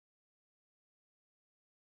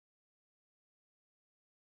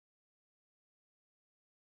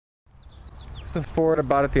The Ford I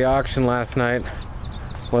bought at the auction last night.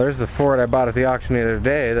 Well, there's the Ford I bought at the auction the other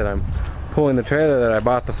day that I'm pulling the trailer that I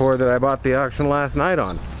bought the Ford that I bought the auction last night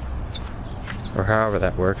on. Or however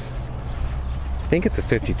that works. I think it's a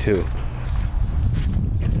 52.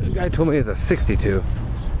 The guy told me it's a 62.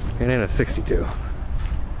 It ain't a 62.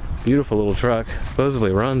 Beautiful little truck.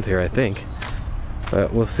 Supposedly runs here, I think.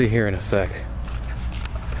 But we'll see here in a sec.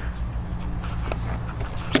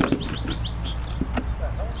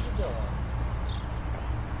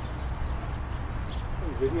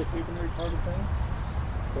 Videotaping the retarded thing?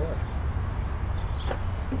 Sure.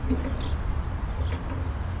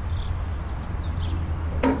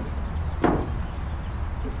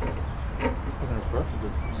 How impressive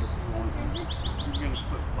this thing is. You're gonna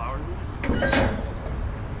put flowers in it?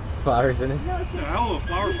 Flowers in it? Yeah, a hell of a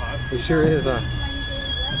flower pot. It sure is, huh?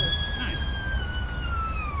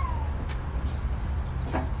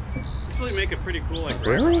 Nice. This really make it pretty cool, like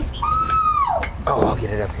really? Oh, I'll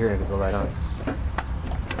get it up here and go right on it.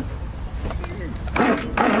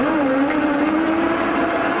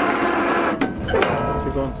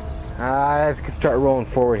 Keep going. Let's start rolling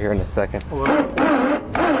forward here in a second. Oh.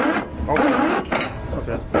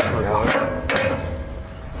 Okay.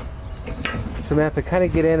 Samantha, kind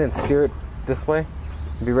of get in and steer it this way.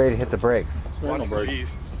 And be ready to hit the brakes. There are no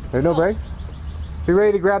brakes. There's no brakes? Be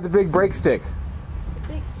ready to grab the big brake stick. The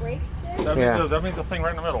big brake stick? That means the thing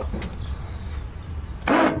right in the middle.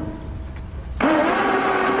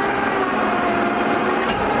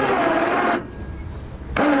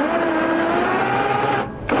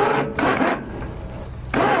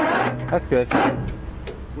 That's good.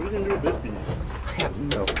 What are you going to do with this piece? I have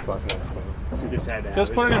no fucking clue. You just had to have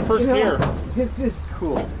just put it in first gear. It's just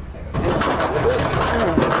cool.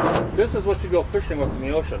 This is what you go fishing with in the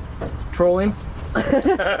ocean. Trolling? Oh,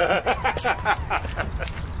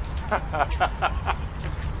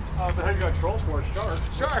 what the heck you got troll for? Shark.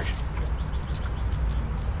 Shark!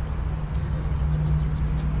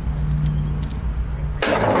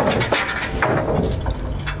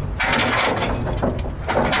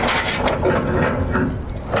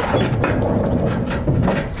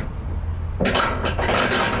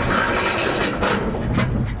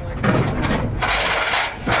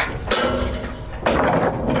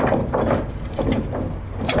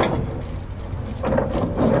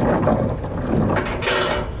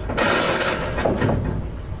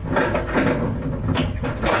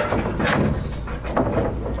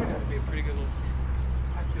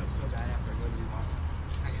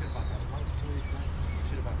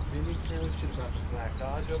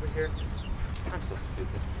 Over here. I'm so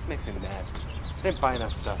stupid. It makes me mad. I didn't buy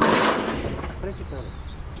enough stuff. What did you tell me?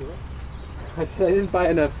 I said I didn't buy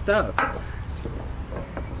enough stuff.